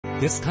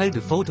this kind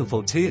of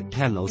photovoltaic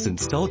panels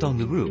installed on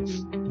the roof,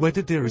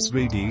 whether there is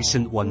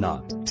radiation or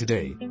not.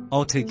 Today,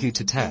 I'll take you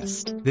to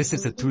test. This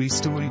is a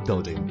 3-story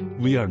building.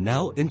 We are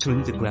now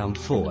entering the ground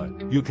floor.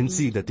 You can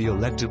see that the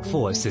electric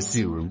force is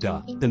 0.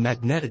 The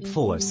magnetic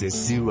force is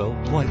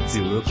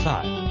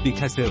 0.05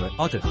 because there are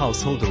other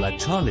household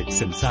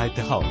electronics inside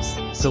the house.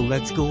 So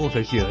let's go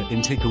over here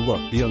and take a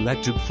look. The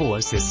electric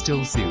force is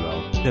still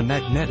 0. The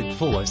magnetic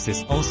force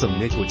is also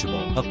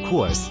negligible. Of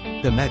course,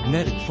 the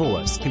magnetic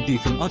force can be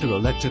from other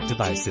electric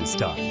devices.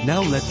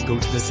 Now let's go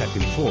to the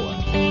second floor.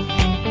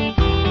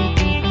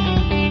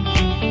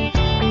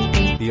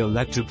 The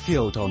electric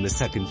field on the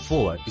second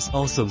floor is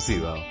also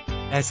 0,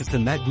 as is the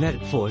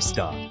magnetic force.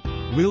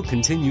 We'll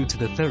continue to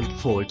the third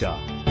floor.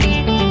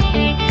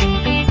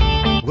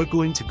 We're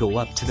going to go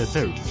up to the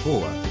third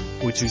floor,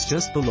 which is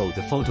just below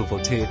the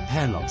photovoltaic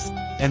panels,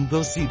 and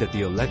we'll see that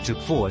the electric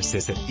force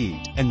is at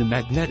 8 and the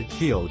magnetic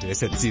field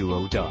is at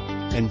 0.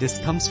 And this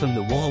comes from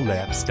the wall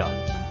lamps.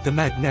 The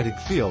magnetic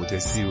field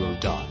is 0.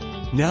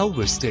 Now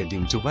we're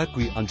standing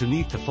directly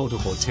underneath the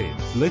photovoltaic.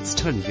 Let's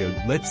turn here.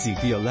 Let's see,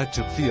 the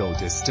electric field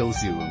is still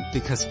 0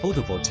 because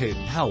photovoltaic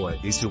power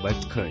is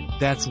direct current.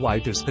 That's why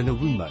there's been a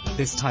rumor.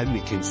 This time we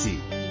can see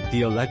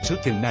the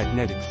electric and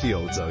magnetic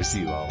fields are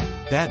 0.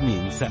 That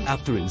means that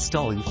after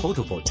installing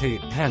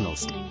photovoltaic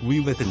panels,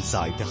 we live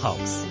inside the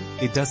house.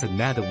 It doesn't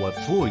matter what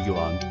floor you're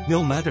on,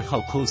 no matter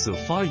how close or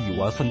far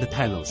you are from the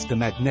panels, the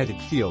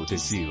magnetic field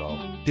is 0.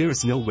 There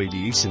is no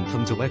radiation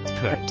from direct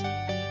current.